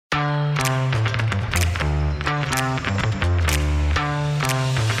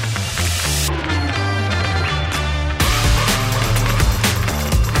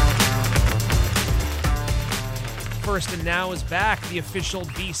Now is back, the official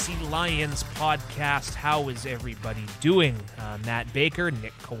BC Lions podcast. How is everybody doing? Matt Baker,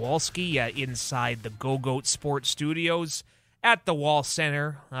 Nick Kowalski, inside the Go-Goat Sports Studios at the Wall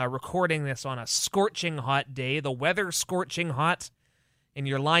Center, recording this on a scorching hot day. The weather scorching hot, and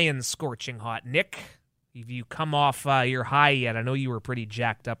your Lions scorching hot. Nick, have you come off your high yet? I know you were pretty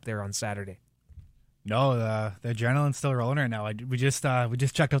jacked up there on Saturday. No, the adrenaline's still rolling right now. We just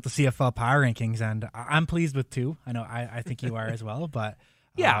checked out the CFL power rankings, and I'm pleased with 2. I know I think you are as well, but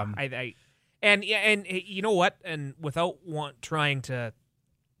yeah, and you know what? And without trying to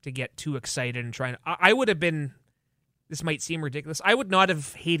get too excited and I would have been. This might seem ridiculous. I would not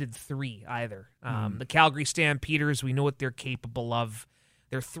have hated 3 either. The Calgary Stampeders, we know what they're capable of.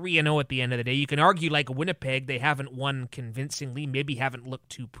 They're 3-0 at the end of the day. You can argue like Winnipeg, they haven't won convincingly, maybe haven't looked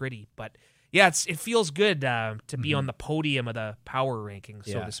too pretty, but. Yeah, it feels good to be on the podium of the power rankings,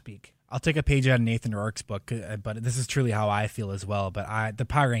 so to speak. I'll take a page out of Nathan Rourke's book, but this is truly how I feel as well. But the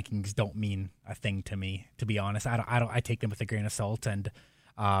power rankings don't mean a thing to me, to be honest. I take them with a grain of salt, and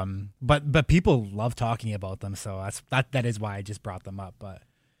but people love talking about them, so that is why I just brought them up. But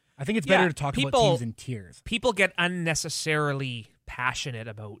I think it's better to talk about teams in tiers. People get unnecessarily passionate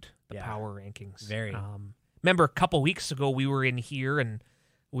about the power rankings. Very. Remember a couple weeks ago we were in here and.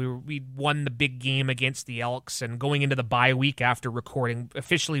 We won the big game against the Elks, and going into the bye week after recording,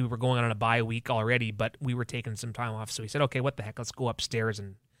 officially we were going on a bye week already, but we were taking some time off. So we said, okay, what the heck, let's go upstairs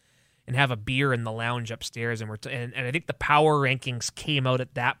and have a beer in the lounge upstairs. And and I think the power rankings came out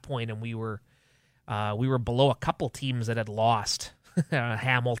at that point, and we were below a couple teams that had lost.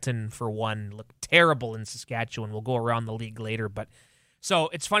 Hamilton, for one, looked terrible in Saskatchewan. We'll go around the league later, but. So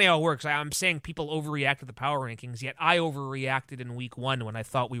it's funny how it works. I'm saying people overreact to the power rankings, yet I overreacted in week 1 when I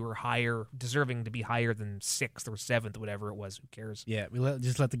thought we were deserving to be higher than 6th or 7th, whatever it was. Who cares? Yeah,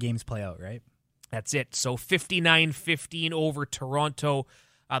 just let the games play out, right? That's it. So 59-15 over Toronto.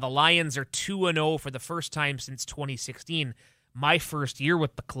 The Lions are 2-0 for the first time since 2016. My first year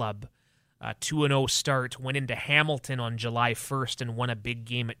with the club. 2-0 start. Went into Hamilton on July 1st and won a big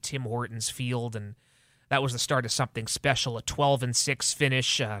game at Tim Hortons Field, and that was the start of something special, a 12-6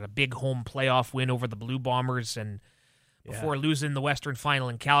 finish, a big home playoff win over the Blue Bombers, and before losing the Western Final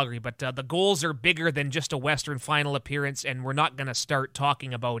in Calgary. But the goals are bigger than just a Western Final appearance, and we're not going to start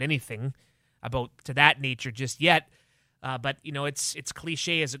talking about anything to that nature just yet. But, you know, it's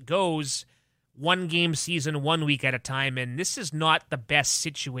cliche as it goes. 1 game season, 1 week at a time, and this is not the best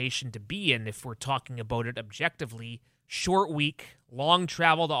situation to be in if we're talking about it objectively. Short week, long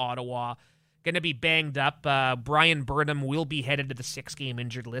travel to Ottawa, going to be banged up. Brian Burnham will be headed to the 6-game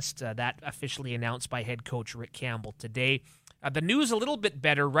injured list. That officially announced by head coach Rick Campbell today. The news a little bit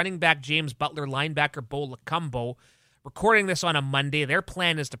better. Running back James Butler, linebacker Bo Lacumbo. Recording this on a Monday. Their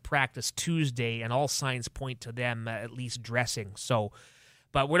plan is to practice Tuesday, and all signs point to them at least dressing.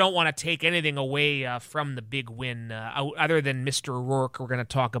 But we don't want to take anything away from the big win. Other than Mr. Rourke, we're going to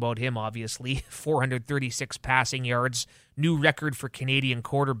talk about him, obviously. 436 passing yards. New record for Canadian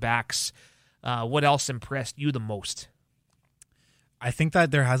quarterbacks. What else impressed you the most? I think that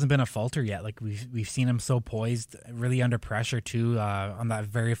there hasn't been a falter yet. Like we've seen him so poised, really under pressure too. On that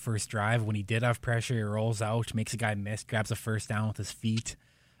very first drive, when he did have pressure, he rolls out, makes a guy miss, grabs a first down with his feet.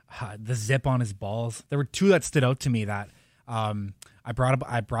 The zip on his balls. There were 2 that stood out to me that I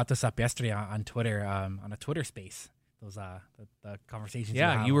brought this up yesterday on Twitter, on a Twitter space. Those the conversations.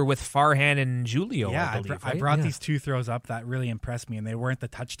 Yeah, you were with Farhan and Julio. Yeah, I believe, I brought these 2 throws up that really impressed me, and they weren't the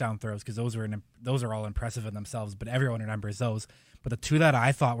touchdown throws because those are all impressive in themselves. But everyone remembers those. But the 2 that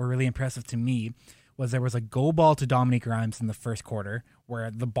I thought were really impressive to me was there was a go ball to Dominique Rhymes in the first quarter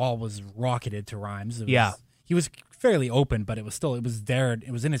where the ball was rocketed to Rhymes. He was fairly open, but it was there.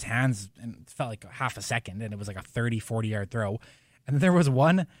 It was in his hands, and it felt like half a second, and it was like a 40 yard throw. And then there was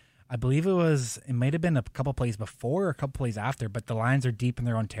one. I believe it might have been a couple plays before or a couple plays after, but the Lions are deep in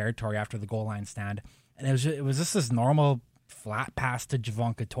their own territory after the goal line stand. And it was just this normal flat pass to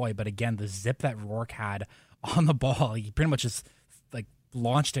Javon Catoy, but again, the zip that Rourke had on the ball, he pretty much just like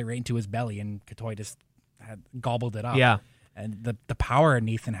launched it right into his belly, and Catoy just had gobbled it up. Yeah. And the power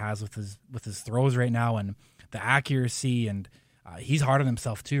Nathan has with his throws right now, and the accuracy, and he's hard on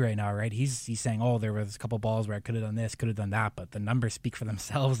himself too right now, right? He's saying, oh, there was a couple balls where I could have done this, could have done that, but the numbers speak for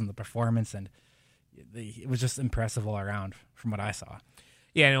themselves and the performance, and it was just impressive all around from what I saw.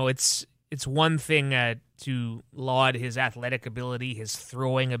 Yeah, no, it's one thing to laud his athletic ability, his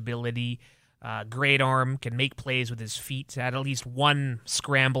throwing ability, great arm, can make plays with his feet. Had at least one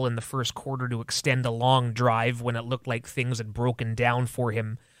scramble in the first quarter to extend a long drive when it looked like things had broken down for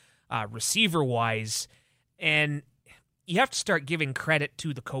him receiver-wise. And you have to start giving credit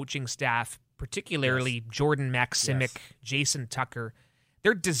to the coaching staff, particularly Jordan Maksimic, Yes. Jason Tucker,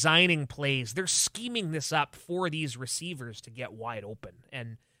 they're designing plays. They're scheming this up for these receivers to get wide open.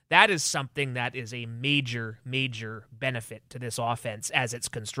 And that is something that is a major, major benefit to this offense as it's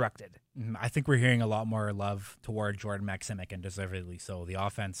constructed. I think we're hearing a lot more love toward Jordan Maksimic, and deservedly so. The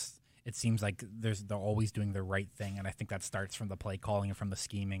offense, it seems like they're always doing the right thing, and I think that starts from the play calling and from the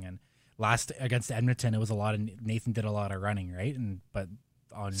scheming. And last against Edmonton, it was a lot of Nathan did a lot of running, right? But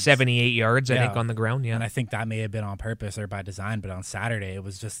on 78 yards, I think, on the ground, yeah. And I think that may have been on purpose or by design, but on Saturday, it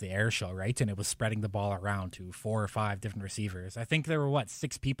was just the air show, right? And it was spreading the ball around to 4 or 5 different receivers. I think there were,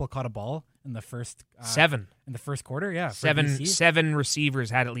 6 people caught a ball in the first... 7. In the first quarter, yeah. Seven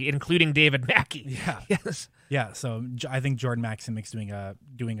receivers had it, including David Mackey. Yeah. Yes. Yeah, so I think Jordan Maksimic's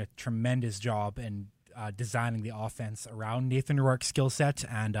doing a tremendous job in designing the offense around Nathan Rourke's skill set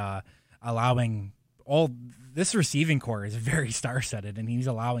and allowing all this receiving core is very star-studded, and he's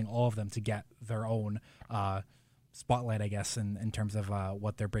allowing all of them to get their own spotlight, I guess, in terms of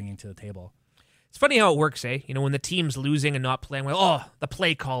what they're bringing to the table. It's funny how it works, eh? When the team's losing and not playing well, the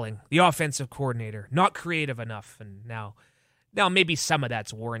play calling, the offensive coordinator, not creative enough, and now maybe some of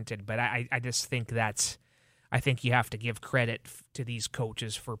that's warranted, but I just think I think you have to give credit to these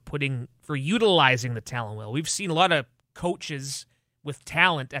coaches for utilizing the talent well. We've seen a lot of coaches with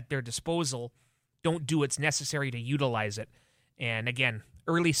talent at their disposal don't do what's necessary to utilize it. And again,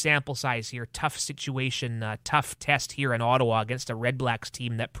 early sample size here, tough situation, tough test here in Ottawa against a Red Blacks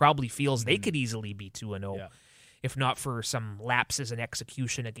team that probably feels they could easily be 2-0, if not for some lapses in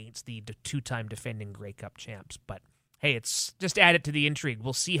execution against the 2-time defending Grey Cup champs. But hey, it's just added to the intrigue.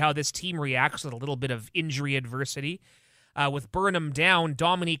 We'll see how this team reacts with a little bit of injury adversity. With Burnham down,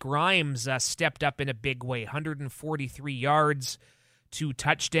 Dominique Rhymes stepped up in a big way, 143 yards, 2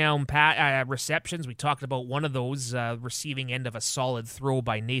 touchdown receptions. We talked about one of those, receiving end of a solid throw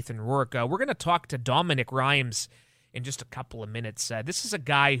by Nathan Rourke. We're going to talk to Dominique Rhymes in just a couple of minutes. This is a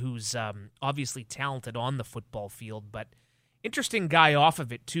guy who's obviously talented on the football field, but interesting guy off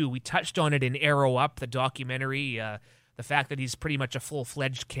of it, too. We touched on it in Arrow Up, the documentary, the fact that he's pretty much a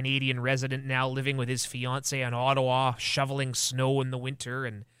full-fledged Canadian resident now, living with his fiancée in Ottawa, shoveling snow in the winter,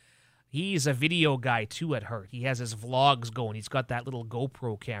 and he's a video guy, too, at heart. He has his vlogs going. He's got that little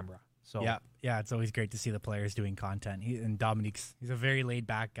GoPro camera. So Yeah, it's always great to see the players doing content. And Dominique's, he's a very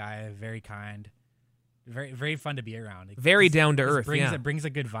laid-back guy, very kind, very very fun to be around. Very down-to-earth, It brings a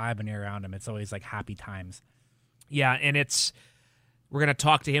good vibe when you're around him. It's always like happy times. Yeah, and we're going to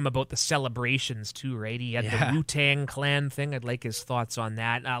talk to him about the celebrations, too, right? He had the Wu-Tang Clan thing. I'd like his thoughts on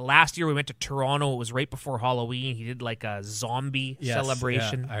that. Last year we went to Toronto. It was right before Halloween. He did like a zombie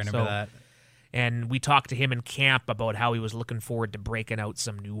celebration. Yeah, I remember that. And we talked to him in camp about how he was looking forward to breaking out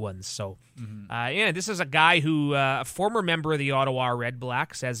some new ones. So, this is a guy who, a former member of the Ottawa Red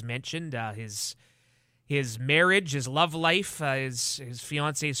Blacks, as mentioned. His marriage, his love life, his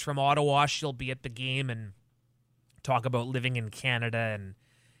fiancée is from Ottawa. She'll be at the game and talk about living in Canada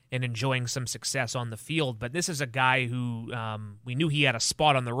and enjoying some success on the field. But this is a guy who we knew he had a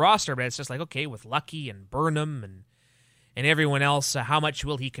spot on the roster, but it's just like, okay, with Lucky and Burnham and everyone else, how much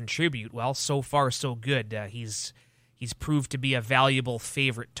will he contribute? Well, so far, so good. He's proved to be a valuable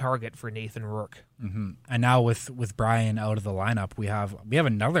favorite target for Nathan Rourke. Mm-hmm. And now with Brian out of the lineup, we have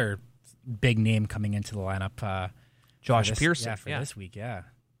another big name coming into the lineup. Josh Pearson. For this week, yeah.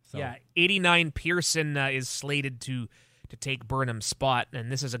 So. 89 Pearson is slated to take Burnham's spot, and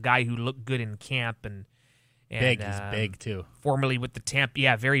this is a guy who looked good in camp and big. He's big too. Formerly with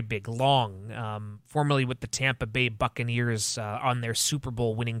the very big, long. Formerly with the Tampa Bay Buccaneers on their Super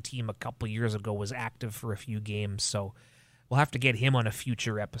Bowl winning team a couple years ago, was active for a few games. So we'll have to get him on a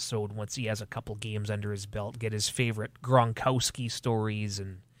future episode once he has a couple games under his belt. Get his favorite Gronkowski stories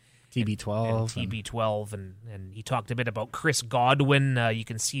and TB12. And he talked a bit about Chris Godwin. You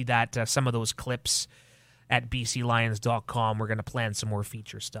can see that some of those clips at bclions.com. We're going to plan some more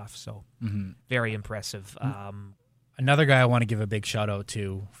feature stuff. So very impressive. Another guy I want to give a big shout out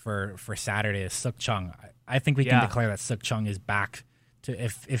to for Saturday is Suk Chung. I think we can declare that Suk Chung is back to,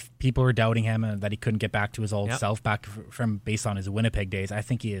 if people were doubting him and that he couldn't get back to his old self back from based on his Winnipeg days. I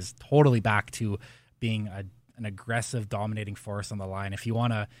think he is totally back to being an aggressive, dominating force on the line. If you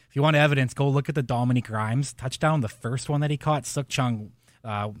want evidence, go look at the Dominique Rhymes touchdown, the first one that he caught. Suk Chung,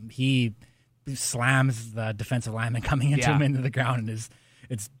 he slams the defensive lineman coming into him into the ground, and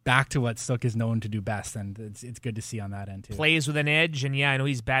it's back to what Suk is known to do best, and it's good to see on that end too. Plays with an edge, and I know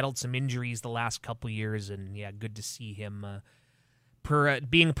he's battled some injuries the last couple years, and good to see him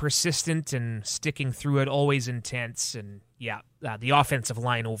being persistent and sticking through it, always intense. And yeah, the offensive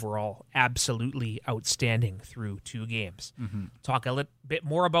line overall, absolutely outstanding through 2 games. Mm-hmm. Talk a little bit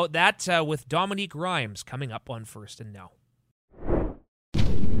more about that with Dominique Rhymes coming up on First and Now.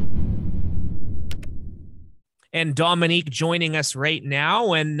 And Dominique joining us right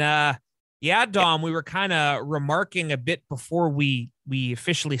now. And yeah, Dom, we were kind of remarking a bit before we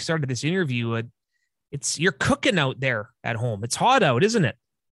officially started this interview. You're cooking out there at home. It's hot out, isn't it?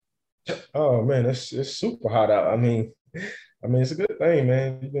 Oh man, it's super hot out. It's a good thing,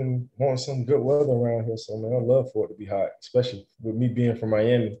 man. You've been wanting some good weather around here, so man, I love for it to be hot, especially with me being from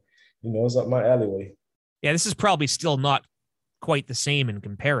Miami. It's up my alleyway. Yeah, this is probably still not quite the same in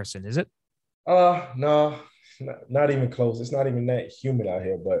comparison, is it? No, not even close. It's not even that humid out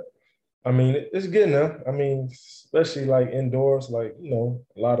here, but it's good enough. Especially like indoors, like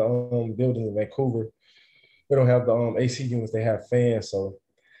a lot of buildings in Vancouver, they don't have the AC units. They have fans, so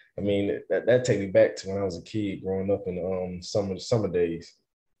that take me back to when I was a kid growing up in summer days.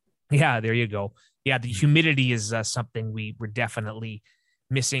 Yeah, there you go. Yeah, the humidity is something we were definitely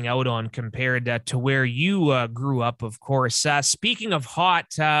missing out on compared to where you grew up, of course. Speaking of hot,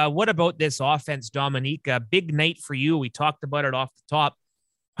 what about this offense, Dominique? A big night for you. We talked about it off the top.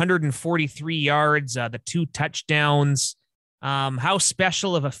 143 yards, the 2 touchdowns. How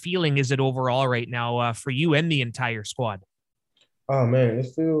special of a feeling is it overall right now for you and the entire squad? Oh man, it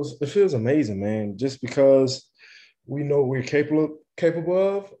feels amazing, man. Just because we know what we're capable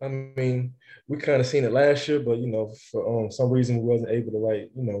of. We kind of seen it last year, but for some reason we wasn't able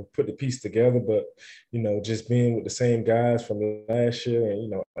to put the piece together. But just being with the same guys from last year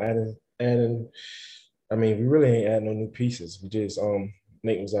and adding. We really ain't adding no new pieces. We just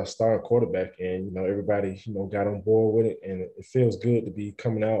Nate was our starting quarterback, and everybody got on board with it, and it feels good to be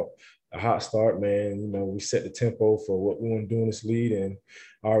coming out a hot start, man. We set the tempo for what we want to do in this league, and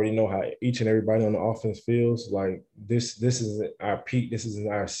I already know how each and everybody on the offense feels. Like this is our peak. This is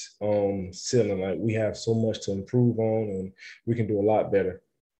our ceiling. Like we have so much to improve on, and we can do a lot better.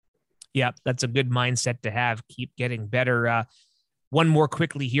 Yeah, that's a good mindset to have. Keep getting better. One more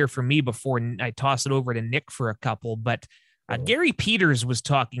quickly here for me before I toss it over to Nick for a couple, but Gary Peters was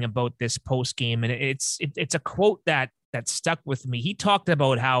talking about this post game, and it's a quote that stuck with me. He talked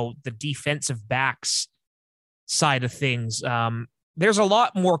about how the defensive backs side of things, there's a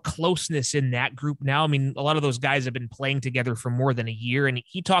lot more closeness in that group now. A lot of those guys have been playing together for more than a year, and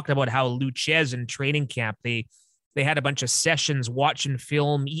he talked about how Luchez in training camp, they had a bunch of sessions watching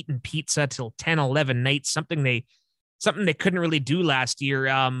film, eating pizza till 10, 11 nights, something they couldn't really do last year.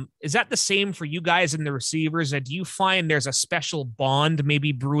 Is that the same for you guys and the receivers? Do you find there's a special bond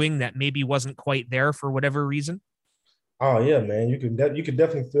maybe brewing that maybe wasn't quite there for whatever reason? Oh yeah, man. You can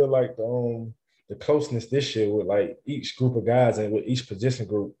definitely feel like the closeness this year with like each group of guys and with each position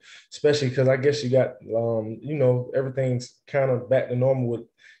group, especially because I guess you got everything's kind of back to normal with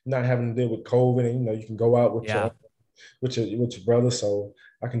not having to deal with COVID, and you can go out with your brother. So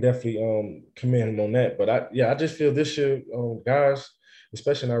I can definitely commend him on that. But I just feel this year, guys,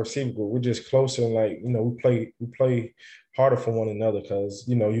 especially in our receiver group, we're just closer, and we play harder for one another because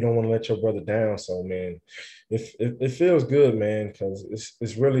you don't want to let your brother down. So man, it feels good, man, because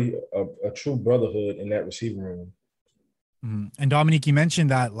it's really a true brotherhood in that receiving room. Mm-hmm. And Dominique, you mentioned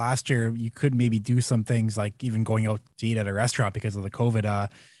that last year you could maybe do some things like even going out to eat at a restaurant because of the COVID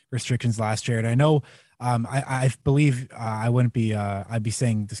restrictions last year. And I know I believe I wouldn't be I'd be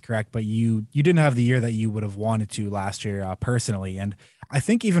saying this correct, but you didn't have the year that you would have wanted to last year personally. And I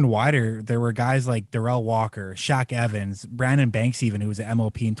think even wider, there were guys like Darrell Walker, Shaq Evans, Brandon Banks, even who was at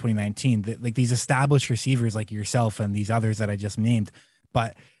MOP in 2019, like these established receivers like yourself and these others that I just named.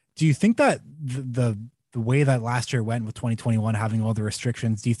 But do you think that the way that last year went with 2021 having all the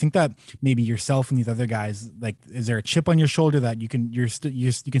restrictions, do you think that maybe yourself and these other guys, like, is there a chip on your shoulder that you can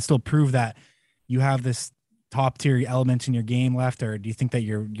still prove that you have this top tier element in your game left, or do you think that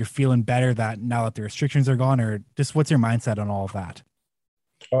you're feeling better that now that the restrictions are gone, or just what's your mindset on all of that?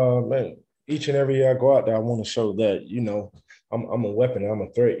 Man, each and every year I go out there, I want to show that I'm a weapon, I'm a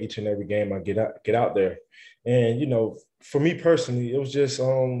threat. Each and every game I get out there, and for me personally, it was just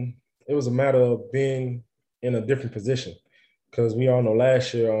it was a matter of being in a different position. Because we all know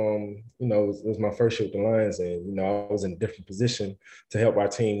last year, it was my first year with the Lions, and I was in a different position to help our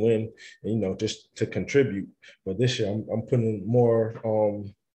team win, and just to contribute. But this year, I'm putting more,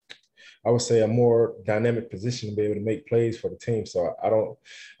 I would say, a more dynamic position to be able to make plays for the team. So I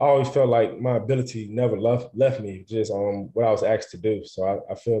always felt like my ability never left me, just what I was asked to do. So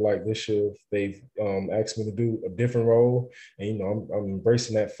I feel like this year they've asked me to do a different role, and I'm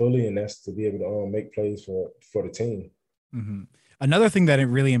embracing that fully, and that's to be able to make plays for the team. Mm-hmm. Another thing that it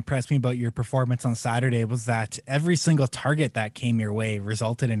really impressed me about your performance on Saturday was that every single target that came your way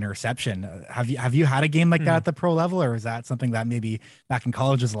resulted in a reception. Have you had a game like that at the pro level, or is that something that maybe back in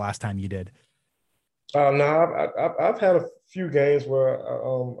college was the last time you did? No, I've had a few games where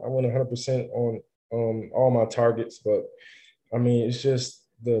I went 100% on all my targets, but I mean, it's just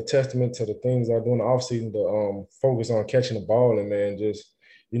the testament to the things I do in the offseason to focus on catching the ball and man, just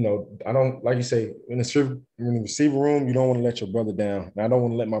I don't like you say in the receiver room, you don't want to let your brother down. And I don't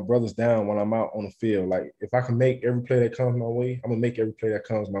want to let my brothers down when I'm out on the field. Like if I can make every play that comes my way, I'm gonna make every play that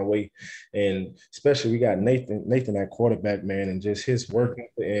comes my way. And especially we got Nathan at quarterback, man, and just his work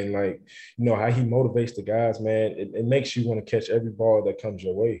and like how he motivates the guys, man. It makes you want to catch every ball that comes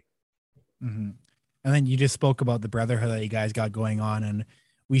your way. Mm-hmm. And then you just spoke about the brotherhood that you guys got going on, and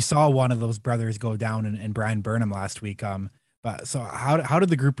we saw one of those brothers go down in Brian Burnham last week. But so how did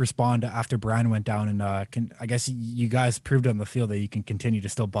the group respond after Brian went down? And I guess you guys proved on the field that you can continue to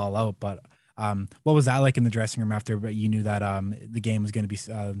still ball out. But what was that like in the dressing room after you knew that the game was going to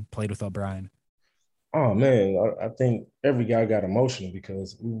be played without Brian? Oh man, I think every guy got emotional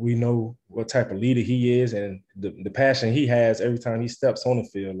because we know what type of leader he is and the passion he has every time he steps on the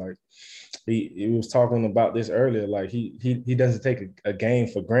field. Like he was talking about this earlier. Like he doesn't take a game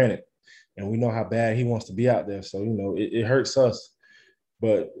for granted, and we know how bad he wants to be out there. So it hurts us,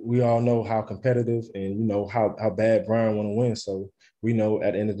 but we all know how competitive and how bad Brian want to win. So we know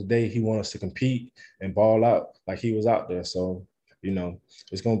at the end of the day he wants us to compete and ball out like he was out there. So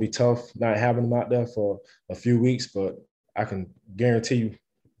it's going to be tough not having him out there for a few weeks, but I can guarantee you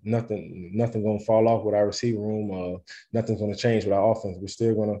nothing going to fall off with our receiver room. Nothing's going to change with our offense. We're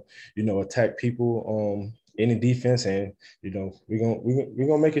still going to, attack people in the defense, and we're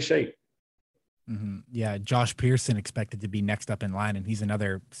gonna make it shake. Mm-hmm. Yeah, Josh Pearson expected to be next up in line, and he's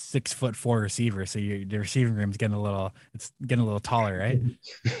another 6'4" receiver. So the receiving room's getting a little taller, right?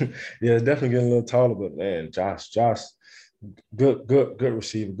 Yeah, it's definitely getting a little taller, but man, Josh, good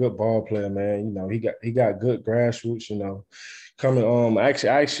receiver, good ball player, man. He got good grassroots. Coming.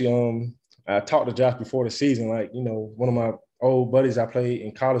 I talked to Josh before the season. Like one of my old buddies I played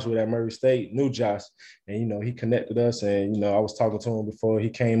in college with at Murray State knew Josh, and he connected us. And I was talking to him before he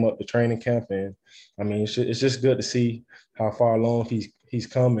came up to training camp, and I mean it's just good to see how far along he's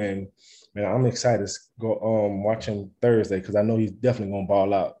come. And man, I'm excited to go watch him Thursday because I know he's definitely gonna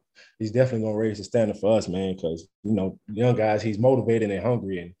ball out. He's definitely gonna raise the standard for us, man. Because young guys, he's motivated and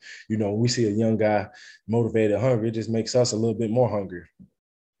hungry, and when we see a young guy motivated and hungry, it just makes us a little bit more hungry.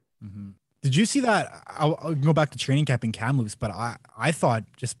 Mm-hmm. Did you see that? I'll go back to training camp in Kamloops, but I thought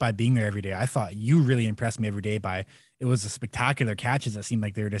just by being there every day, I thought you really impressed me every day by it was a spectacular catches that seemed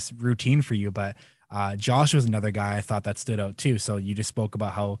like they were just routine for you. But Josh was another guy I thought that stood out too. So you just spoke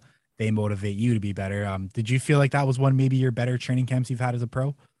about how they motivate you to be better. Did you feel like that was one maybe your better training camps you've had as a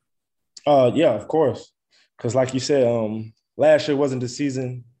pro? Yeah, of course. Because like you said, last year wasn't the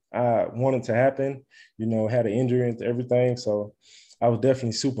season I wanted to happen. Had an injury and everything. So I was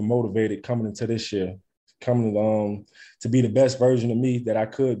definitely super motivated coming into this year, coming to be the best version of me that I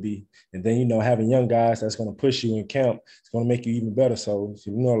could be. And then, having young guys that's going to push you in camp, it's going to make you even better. So,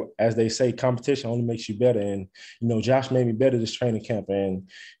 as they say, competition only makes you better. And, Josh made me better this training camp. And,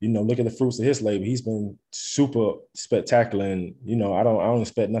 look at the fruits of his labor. He's been super spectacular. And, I don't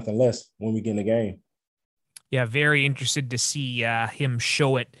expect nothing less when we get in the game. Yeah, very interested to see him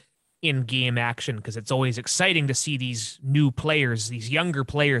show it in game action because it's always exciting to see these new players, these younger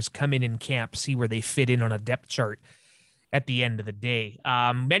players come in camp, see where they fit in on a depth chart at the end of the day.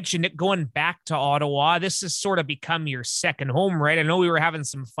 Mentioned it going back to Ottawa. This has sort of become your second home, right? I know we were having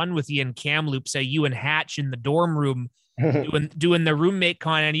some fun with you in Kamloops, you and Hatch in the dorm room doing the roommate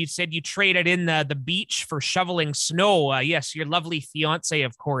con, and you said you traded in the beach for shoveling snow. Yes, your lovely fiance,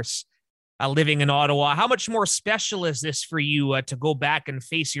 of course, living in Ottawa. How much more special is this for you to go back and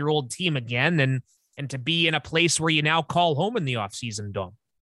face your old team again and to be in a place where you now call home in the offseason, Dom?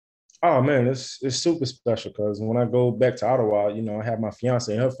 Oh man, it's super special because when I go back to Ottawa, I have my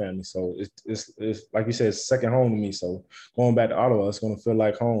fiance and her family, so it's like you said, it's second home to me. So going back to Ottawa, it's gonna feel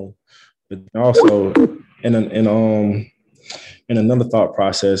like home. But also in another thought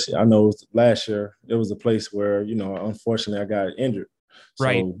process, I know last year it was a place where unfortunately I got injured.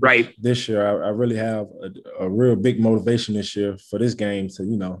 So right. This year, I really have a real big motivation this year for this game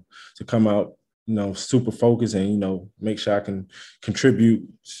to come out, super focused and, make sure I can contribute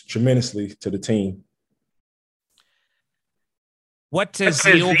tremendously to the team. What is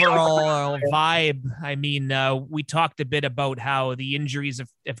the overall vibe? I mean, we talked a bit about how the injuries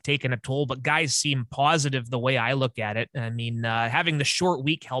have taken a toll, but guys seem positive the way I look at it. I mean, having the short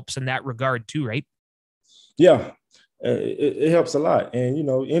week helps in that regard too, right? Yeah. it helps a lot. And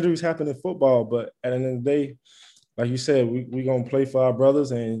injuries happen in football, but at the end of the day, like you said, we gonna play for our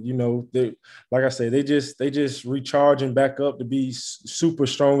brothers, and they, like I say, they just recharging back up to be super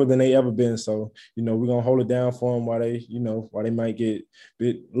stronger than they ever been. So we're gonna hold it down for them while they might get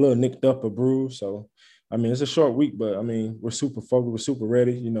a little nicked up or bruised. So I mean, it's a short week, but I mean, we're super focused, we're super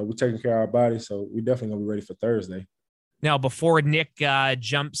ready. We're taking care of our body, so we definitely gonna be ready for Thursday. Now, before Nick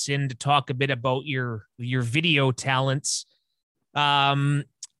jumps in to talk a bit about your video talents, um,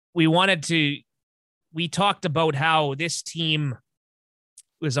 we wanted to we talked about how this team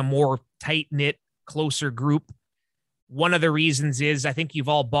was a more tight knit, closer group. One of the reasons is I think you've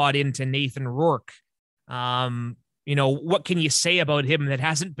all bought into Nathan Rourke. What can you say about him that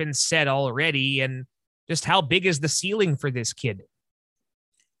hasn't been said already? And just how big is the ceiling for this kid?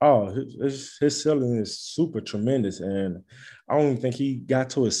 Oh, his ceiling is super tremendous, and I don't even think he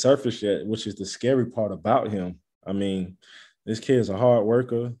got to his surface yet, which is the scary part about him. I mean, this kid is a hard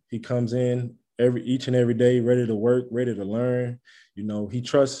worker. He comes in each and every day, ready to work, ready to learn. He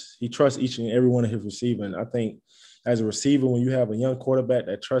trusts each and every one of his receivers. And I think as a receiver, when you have a young quarterback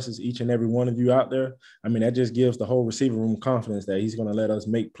that trusts each and every one of you out there, I mean, that just gives the whole receiver room confidence that he's going to let us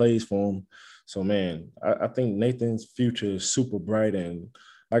make plays for him. So, man, I think Nathan's future is super bright. And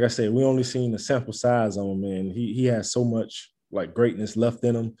like I said, we only seen the sample size on him, and he has so much like greatness left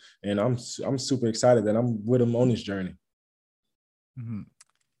in him. And I'm super excited that I'm with him on this journey. Mm-hmm.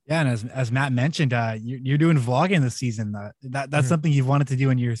 Yeah, and as Matt mentioned, you're doing vlogging this season. That's something you've wanted to do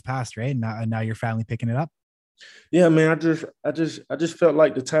in years past, right? And now you're finally picking it up. Yeah, man. I just felt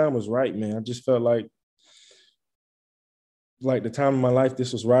like the time was right, man. I just felt like the time of my life,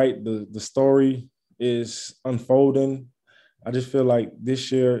 this was right. The story is unfolding. I just feel like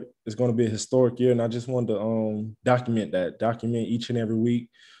this year is going to be a historic year, and I just wanted to document each and every week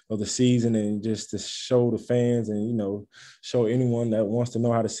of the season, and just to show the fans and show anyone that wants to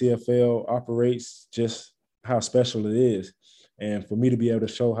know how the CFL operates just how special it is. And for me to be able to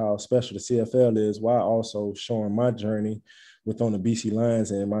show how special the CFL is, while also showing my journey on the BC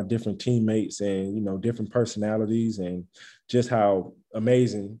Lions and my different teammates and different personalities, and just how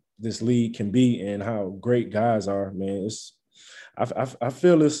amazing this league can be and how great guys are, man. I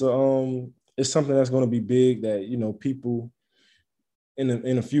feel it's something that's going to be big that people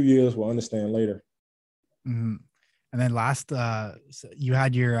in a few years will understand later. Mm-hmm. And then last, you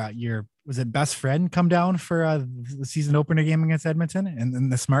had your was it best friend come down for the season opener game against Edmonton and in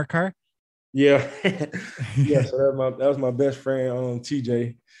the smart car? Yeah, yeah. So that was my best friend,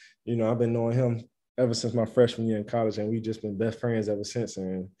 TJ. I've been knowing him ever since my freshman year in college, and we've just been best friends ever since.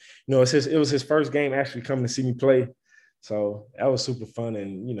 And it was his first game actually coming to see me play, so that was super fun.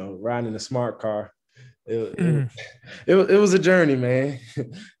 And riding in a smart car, it was a journey, man.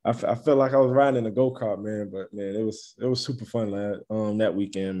 I felt like I was riding in a go-kart, man. But man, it was super fun that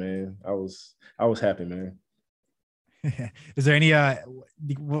weekend, man. I was happy, man. Is there any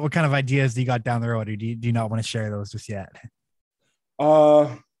what kind of ideas do you got down the road, or do you not want to share those just yet?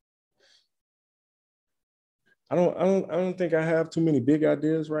 I don't think I have too many big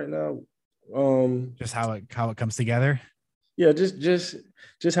ideas right now. Just how it comes together. Yeah, just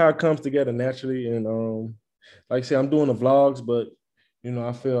how it comes together naturally. And like I said, I'm doing the vlogs, but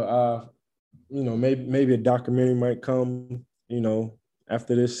I feel maybe a documentary might come,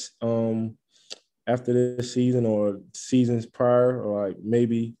 after this season or seasons prior, or like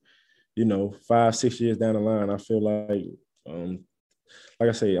maybe 5-6 years down the line. I feel like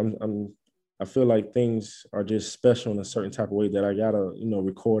I say, I feel like things are just special in a certain type of way that I gotta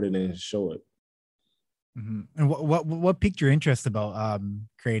record it and show it. Mm-hmm. And what piqued your interest about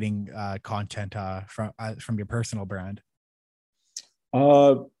creating content from your personal brand?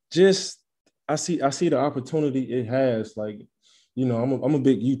 Just I see the opportunity it has. Like, I'm a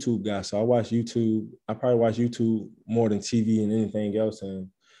big YouTube guy, so I watch YouTube. I probably watch YouTube more than TV and anything else, and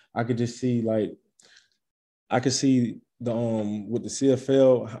I could just see I could see the with the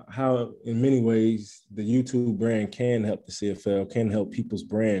CFL how in many ways the YouTube brand can help the CFL, can help people's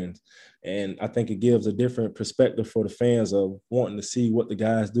brands. And I think it gives a different perspective for the fans of wanting to see what the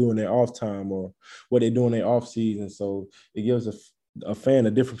guys do in their off time or what they do in their off season. So it gives a fan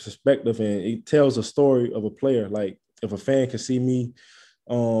a different perspective, and it tells a story of a player. Like if a fan can see me,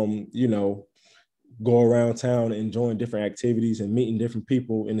 go around town enjoying different activities and meeting different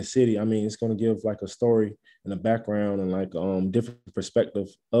people in the city, I mean, it's going to give like a story and a background and like different perspective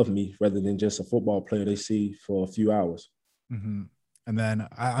of me rather than just a football player they see for a few hours. Mm-hmm. And then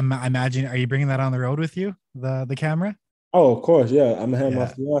I imagine, are you bringing that on the road with you, the camera? Oh, of course, yeah. I'm gonna have my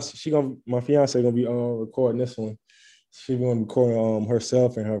fiance. My fiance gonna be recording this one. She's gonna be recording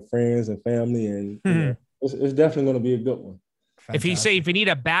herself and her friends and family, and it's definitely going to be a good one. If you need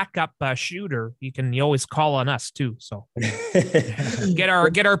a backup shooter, you always call on us too. So get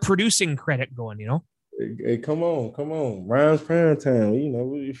our producing credit going. Hey, come on, Ryan's prime time.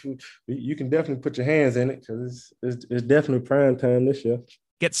 If you can definitely put your hands in it because it's definitely prime time this year.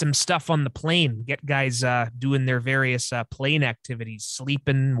 Get some stuff on the plane. Get guys doing their various plane activities,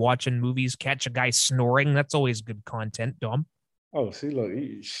 sleeping, watching movies, catch a guy snoring. That's always good content, Dom. Oh, see,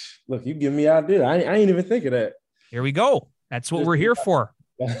 look, you give me idea. I ain't even think of that. Here we go. That's what we're here for.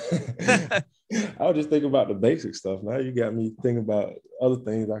 I was just thinking about the basic stuff. Now you got me thinking about other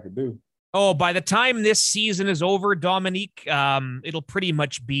things I could do. Oh, by the time this season is over, Dominique, it'll pretty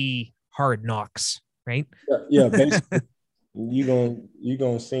much be Hard Knocks, right? Yeah, basically. you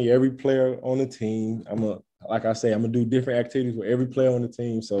gonna see every player on the team. Like I say, I'm gonna do different activities with every player on the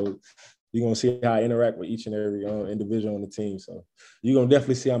team. So you're gonna see how I interact with each and every individual on the team. So you're gonna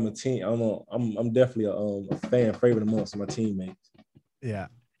definitely see I'm definitely a fan favorite amongst my teammates. Yeah,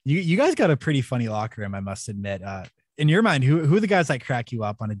 you guys got a pretty funny locker room, I must admit. In your mind, who are the guys that crack you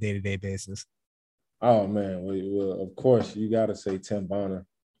up on a day-to-day basis? Oh man, well, of course you got to say Tim Bonner.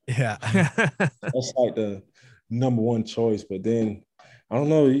 Yeah, that's like the number one choice. But then I don't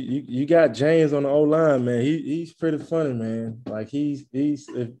know. You got James on the O-line, man. He's pretty funny, man. Like he's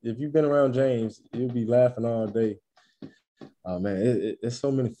if you've been around James, you'll be laughing all day. Oh man, it's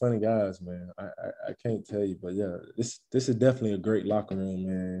so many funny guys, man. I can't tell you, but yeah, this is definitely a great locker room,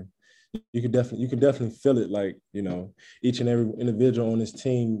 man. You can definitely feel it. Like each and every individual on this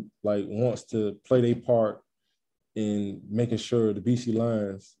team like wants to play their part in making sure the BC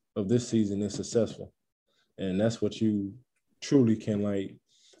Lions of this season is successful, and that's what you truly can like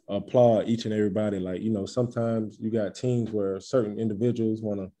applaud each and everybody. Like sometimes you got teams where certain individuals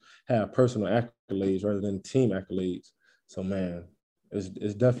want to have personal accolades rather than team accolades. So man, it's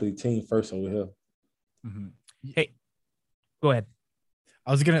definitely team first over here. Mm-hmm. Hey, go ahead.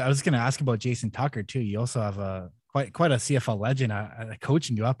 I was gonna ask about Jason Tucker too. You also have quite a CFL legend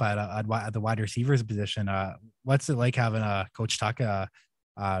coaching you up at the wide receivers position. What's it like having Coach Tucker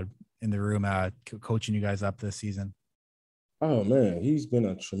in the room coaching you guys up this season? Oh man, he's been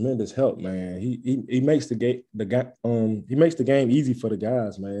a tremendous help, man. He makes the game easy for the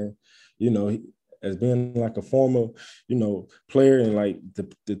guys, man. As being like a former, player and like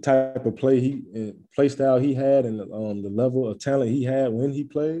the type of play style he had and the level of talent he had when he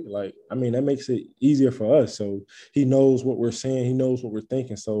played, like, I mean, that makes it easier for us. So he knows what we're saying. He knows what we're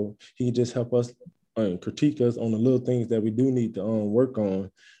thinking. So he can just help us critique us on the little things that we do need to work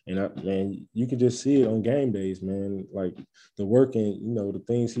on. And man, you can just see it on game days, man. Like the work and, the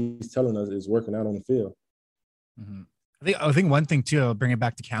things he's telling us is working out on the field. Mm-hmm. I think one thing too, I'll bring it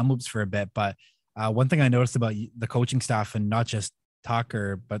back to Kamloops for a bit, but one thing I noticed about the coaching staff, and not just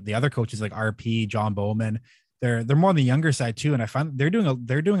Tucker, but the other coaches like RP, John Bowman, they're more on the younger side too. And I find they're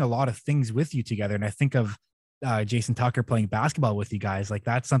doing a lot of things with you together. And I think of Jason Tucker playing basketball with you guys. Like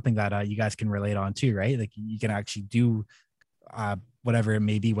that's something that you guys can relate on too, right? Like you can actually do whatever it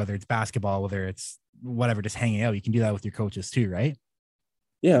may be, whether it's basketball, whether it's whatever, just hanging out. You can do that with your coaches too, right?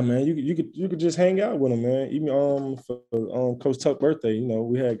 Yeah, man, you could just hang out with him, man. Even for Coach Tuck's birthday,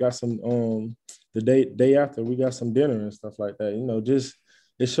 we had got some the day after we got some dinner and stuff like that. Just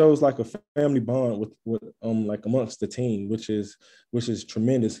it shows like a family bond with like amongst the team, which is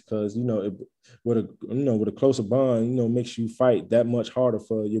tremendous because with a closer bond, makes you fight that much harder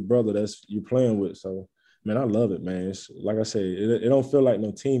for your brother that's you're playing with. So man, I love it, man. It's like I said, it don't feel like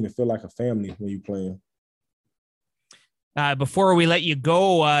no team. It feel like a family when you're playing. Before we let you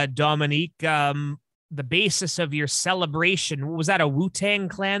go, Dominique, the basis of your celebration, was that a Wu-Tang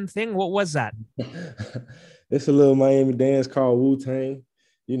Clan thing? What was that? It's a little Miami dance called Wu-Tang.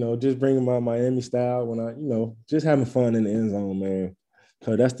 Just bringing my Miami style when I, just having fun in the end zone, man.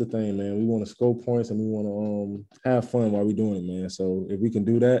 Because that's the thing, man. We want to score points and we want to have fun while we're doing it, man. So if we can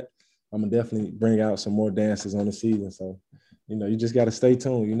do that, I'm going to definitely bring out some more dances on the season. So, you just got to stay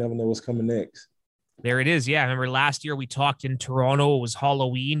tuned. You never know what's coming next. There it is. Yeah. I remember last year we talked in Toronto. It was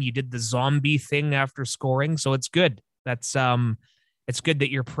Halloween. You did the zombie thing after scoring. So it's good. That's it's good that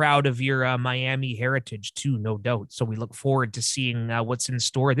you're proud of your Miami heritage too, no doubt. So we look forward to seeing what's in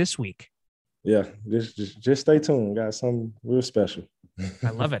store this week. Yeah. Just stay tuned. Got something real special. I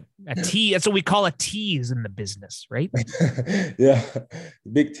love it. A T. That's what we call a tease in the business, right? Yeah.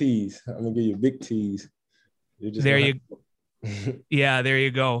 Big tease. I'm going to give you a big tease. There you go. Yeah, there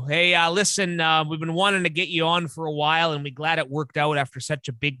you go. Hey, listen, we've been wanting to get you on for a while, and we're glad it worked out after such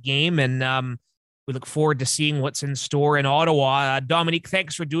a big game. And we look forward to seeing what's in store in Ottawa. Dominique,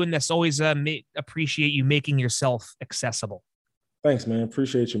 thanks for doing this. Always appreciate you making yourself accessible. Thanks, man.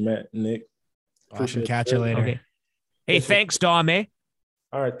 Appreciate you, Matt and Nick. Awesome. Catch you later. Okay. Hey, thanks, Dom, eh?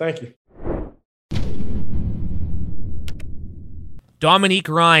 All right, thank you. Dominique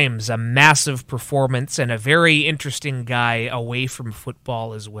Rhymes, a massive performance and a very interesting guy away from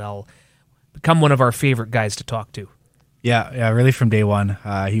football as well. Become one of our favorite guys to talk to. Yeah, really from day one,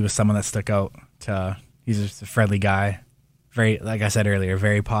 he was someone that stuck out. He's just a friendly guy. Very, like I said earlier,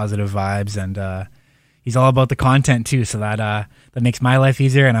 very positive vibes, and he's all about the content too. So that makes my life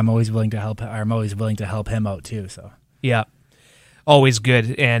easier, and I'm always willing to help. I'm always willing to help him out too. So yeah, always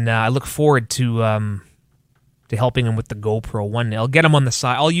good, and I look forward to helping him with the GoPro one. I'll get him on the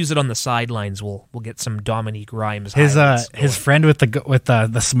side. I'll use it on the sidelines. We'll get some Dominique Rhymes. His friend with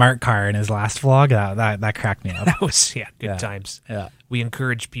the smart car in his last vlog that cracked me up. That was good times. Yeah, we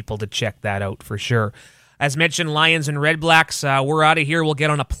encourage people to check that out for sure. As mentioned, Lions and Red Blacks, we're out of here. We'll get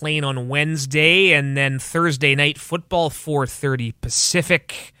on a plane on Wednesday, and then Thursday night football, 4:30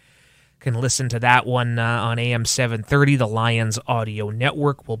 Pacific. Can listen to that one on AM 730, the Lions Audio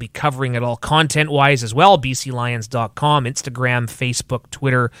Network. We'll be covering it all content-wise as well, bclions.com, Instagram, Facebook,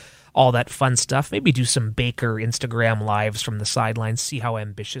 Twitter, all that fun stuff. Maybe do some Baker Instagram lives from the sidelines, see how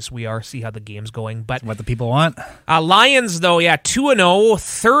ambitious we are, see how the game's going. But what the people want. Lions, though, 2-0,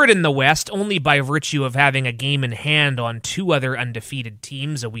 third in the West, only by virtue of having a game in hand on two other undefeated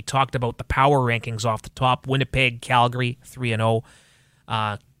teams. We talked about the power rankings off the top. Winnipeg, Calgary, 3-0.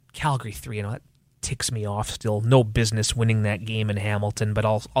 Calgary 3-0. That ticks me off still. No business winning that game in Hamilton, but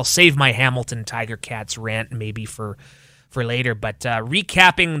I'll save my Hamilton Tiger Cats rant maybe for later. But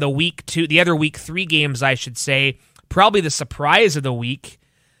recapping the other week 3 games, I should say, probably the surprise of the week.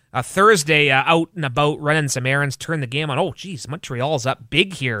 Thursday, out and about, running some errands, turned the game on. Oh, geez, Montreal's up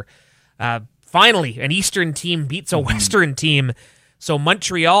big here. Finally, an Eastern team beats a Western team. So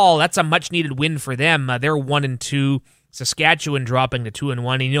Montreal, that's a much-needed win for them. They're 1-2. Saskatchewan dropping to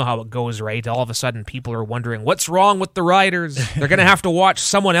 2-1. And you know how it goes, right? All of a sudden, people are wondering, what's wrong with the Riders? They're going to have to watch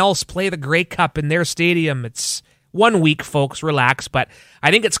someone else play the Grey Cup in their stadium. It's 1 week, folks. Relax. But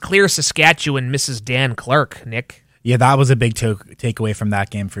I think it's clear Saskatchewan misses Dan Clark, Nick. Yeah, that was a big takeaway from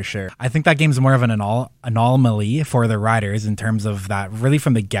that game for sure. I think that game's more of an anomaly for the Riders in terms of that. Really,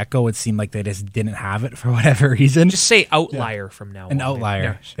 from the get-go, it seemed like they just didn't have it for whatever reason. Just say outlier from now on. An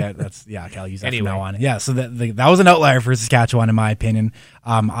outlier. Yeah, I'll use that from now on. Yeah, so that was an outlier for Saskatchewan, in my opinion.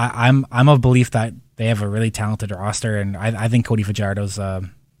 I'm of belief that they have a really talented roster, and I think Cody Fajardo's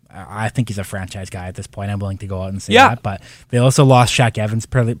I think he's a franchise guy at this point. I'm willing to go out and say that. But they also lost Shaq Evans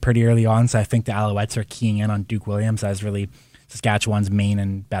pretty early on, so I think the Alouettes are keying in on Duke Williams as really Saskatchewan's main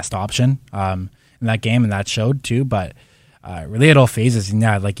and best option in that game, and that showed too. But really, it all phases. And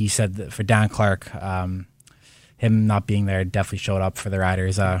yeah, like you said, for Dan Clark, him not being there definitely showed up for the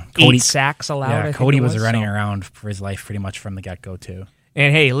Riders. Cody, 8 sacks allowed. Yeah, Cody was running around for his life pretty much from the get-go too.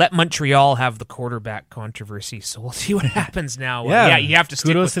 And hey, let Montreal have the quarterback controversy, so we'll see what happens now. You have to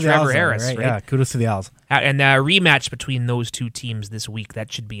stick with Trevor Harris, right? Yeah, kudos to the Owls. And a rematch between those two teams this week, that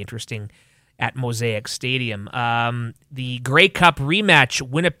should be interesting at Mosaic Stadium. The Grey Cup rematch,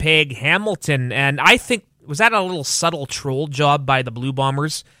 Winnipeg-Hamilton, and I think, was that a little subtle troll job by the Blue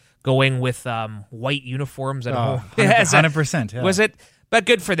Bombers, going with white uniforms at home? 100%, yeah. Was it? But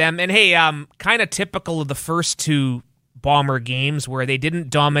good for them. And hey, kind of typical of the first two Bomber games where they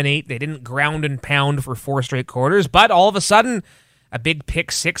didn't dominate, they didn't ground and pound for 4 straight quarters, but all of a sudden, a big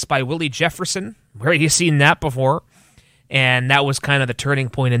pick 6 by Willie Jefferson. Where have you seen that before? And that was kind of the turning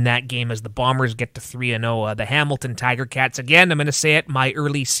point in that game as the Bombers get to 3-0. The Hamilton Tiger Cats, again, I'm going to say it, my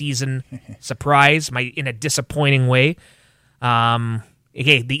early season surprise, in a disappointing way. The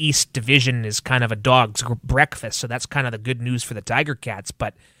East Division is kind of a dog's breakfast, so that's kind of the good news for the Tiger Cats,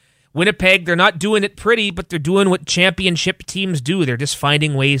 but Winnipeg, they're not doing it pretty, but they're doing what championship teams do. They're just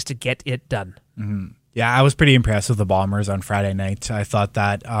finding ways to get it done. Mm-hmm. Yeah, I was pretty impressed with the Bombers on Friday night. I thought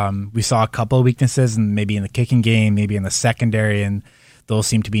that we saw a couple of weaknesses, and maybe in the kicking game, maybe in the secondary, and those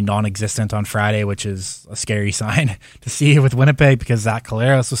seem to be non-existent on Friday, which is a scary sign to see with Winnipeg because Zach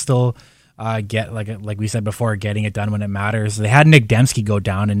Collaros was still like we said before, getting it done when it matters. They had Nick Dembski go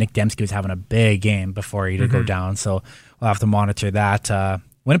down, and Nick Dembski was having a big game before he did go down, so we'll have to monitor that.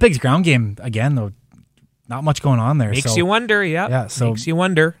 Winnipeg's ground game, again, though, not much going on there. Makes you wonder, makes you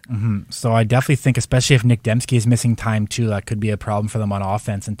wonder. Mm-hmm. So I definitely think, especially if Nick Dembski is missing time too, that could be a problem for them on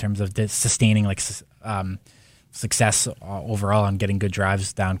offense in terms of sustaining success overall and getting good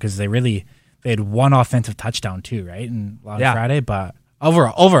drives down, because they had one offensive touchdown too, right, on Friday, but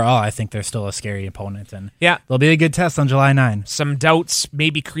overall, I think they're still a scary opponent, and they'll be a good test on July 9. Some doubts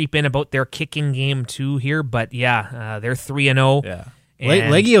maybe creep in about their kicking game too here, but they're 3-0. Yeah.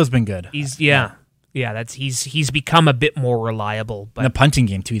 Leggio's been good. Yeah, he's become a bit more reliable. But in the punting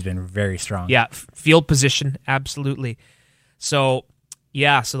game, too, he's been very strong. Yeah, field position, absolutely. So,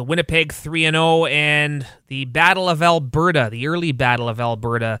 so the Winnipeg 3-0 and the Battle of Alberta, the early Battle of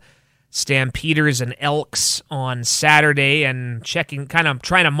Alberta, Stampeders and Elks on Saturday, and trying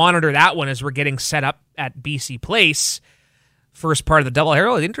to monitor that one as we're getting set up at BC Place. First part of the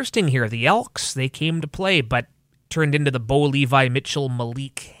doubleheader. Interesting here. The Elks, they came to play, but turned into the Bo Levi, Mitchell,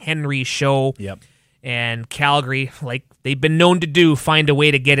 Malik, Henry show. Yep. And Calgary, like they've been known to do, find a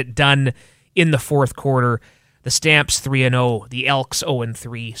way to get it done in the fourth quarter. The Stamps 3-0, the Elks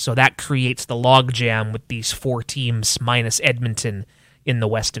 0-3. So that creates the logjam with these four teams minus Edmonton in the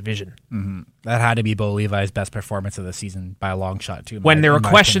West Division. Mm-hmm. That had to be Bo Levi's best performance of the season by a long shot, too. When there were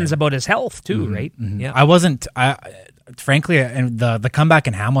questions about his health, too, right? Mm-hmm. Yeah. Frankly, and the comeback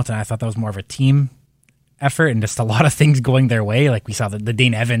in Hamilton, I thought that was more of a team effort and just a lot of things going their way. Like we saw the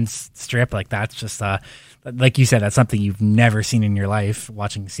Dane Evans strip, like that's just like you said, that's something you've never seen in your life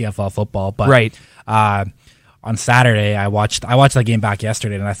watching CFL football. But right. On Saturday, I watched that game back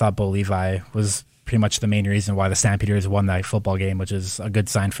yesterday, and I thought Bo Levi was pretty much the main reason why the Stampeders won that football game, which is a good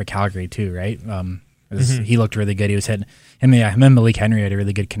sign for Calgary too, right? He looked really good. He was hitting him and Malik Henry had a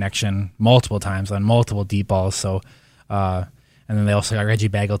really good connection multiple times on multiple deep balls. So. And then they also got Reggie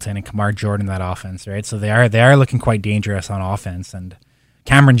Bagleton and Kamar Jordan in that offense, right? So they are looking quite dangerous on offense. And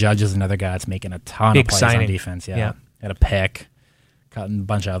Cameron Judge is another guy that's making a ton of plays on defense. Yeah. Had a pick, cut in a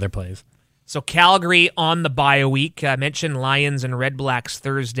bunch of other plays. So Calgary on the bye week. I mentioned Lions and Red Blacks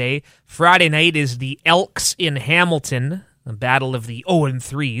Thursday. Friday night is the Elks in Hamilton, a battle of the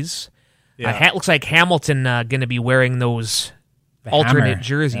 0-3s. Yeah. Looks like Hamilton going to be wearing those alternate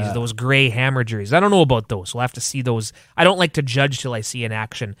jerseys, those gray hammer jerseys. I don't know about those. We'll have to see those. I don't like to judge till I see in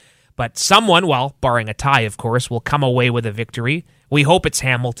action. But someone, well, barring a tie, of course, will come away with a victory. We hope it's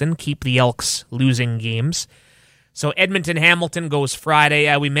Hamilton. Keep the Elks losing games. So Edmonton-Hamilton goes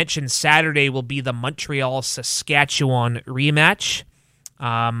Friday. We mentioned Saturday will be the Montreal-Saskatchewan rematch.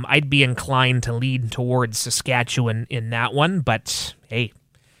 I'd be inclined to lean towards Saskatchewan in that one, but hey,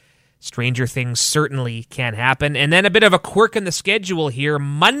 stranger things certainly can happen. And then a bit of a quirk in the schedule here.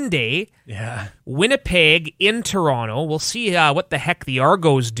 Monday, Winnipeg in Toronto. We'll see what the heck the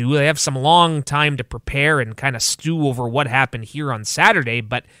Argos do. They have some long time to prepare and kind of stew over what happened here on Saturday.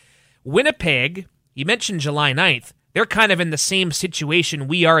 But Winnipeg, you mentioned July 9th. They're kind of in the same situation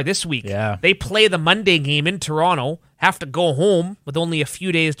we are this week. Yeah. They play the Monday game in Toronto, have to go home with only a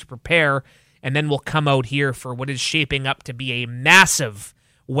few days to prepare, and then we'll come out here for what is shaping up to be a massive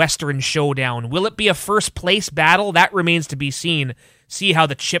Western showdown. Will it be a first-place battle? That remains to be seen. See how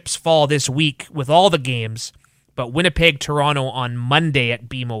the chips fall this week with all the games. But Winnipeg-Toronto on Monday at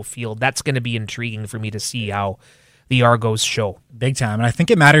BMO Field, that's going to be intriguing for me to see how the Argos show. Big time. And I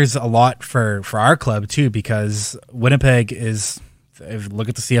think it matters a lot for our club, too, because Winnipeg is, if you look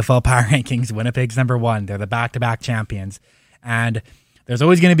at the CFL power rankings, Winnipeg's number one. They're the back-to-back champions. And there's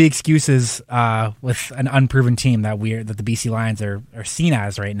always going to be excuses with an unproven team that the BC Lions are seen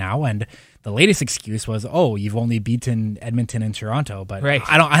as right now. And the latest excuse was, you've only beaten Edmonton and Toronto. But right.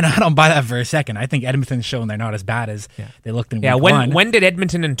 I don't buy that for a second. I think Edmonton's shown they're not as bad as they looked in week one. When did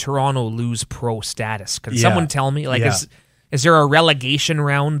Edmonton and Toronto lose pro status? Can someone tell me? Is there a relegation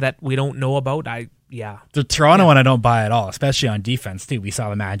round that we don't know about? The Toronto one I don't buy at all, especially on defense too. We saw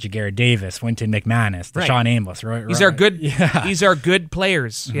the Magic Garrett Davis, Winton McManus, Deshaun Amos. These are good. These are good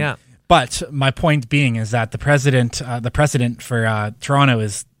players. Mm-hmm. Yeah. But my point being is that the precedent for Toronto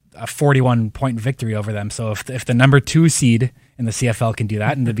is a 41-point victory over them. So if the number 2 seed in the CFL can do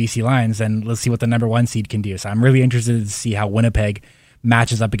that, and the BC Lions, then let's see what the number 1 seed can do. So I'm really interested to see how Winnipeg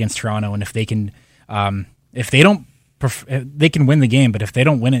matches up against Toronto, and if they can, they can win the game, but if they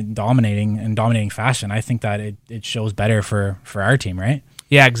don't win it in dominating fashion, I think that it shows better for our team, right?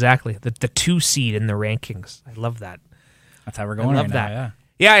 Yeah, exactly. The 2 seed in the rankings. I love that. That's how we're going right now.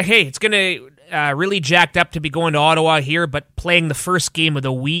 Yeah, hey, it's going to really jacked up to be going to Ottawa here, but playing the first game of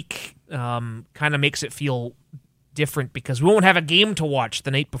the week kind of makes it feel different because we won't have a game to watch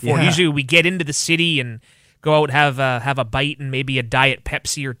the night before. Yeah. Usually we get into the city and go out, have a bite and maybe a Diet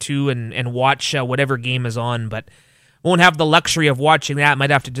Pepsi or two and watch whatever game is on, but won't have the luxury of watching that.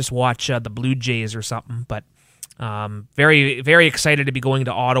 Might have to just watch the Blue Jays or something, but very, very excited to be going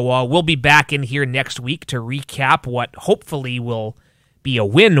to Ottawa. We'll be back in here next week to recap what hopefully will be a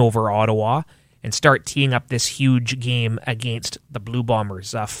win over Ottawa and start teeing up this huge game against the Blue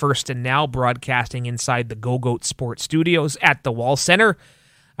Bombers. First and Now, broadcasting inside the Go-Goat Sports Studios at the Wall Center.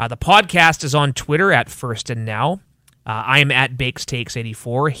 The podcast is on Twitter at First and Now. I'm at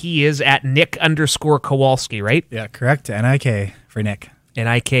BakesTakes84. He is at Nick_Kowalski, right? Yeah, correct. NIK for Nick.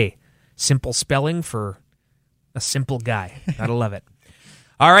 NIK. Simple spelling for a simple guy. Gotta love it.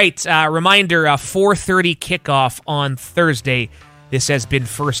 All right, reminder, 4:30 kickoff on Thursday. This has been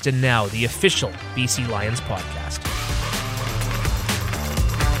First and Now, the official BC Lions podcast.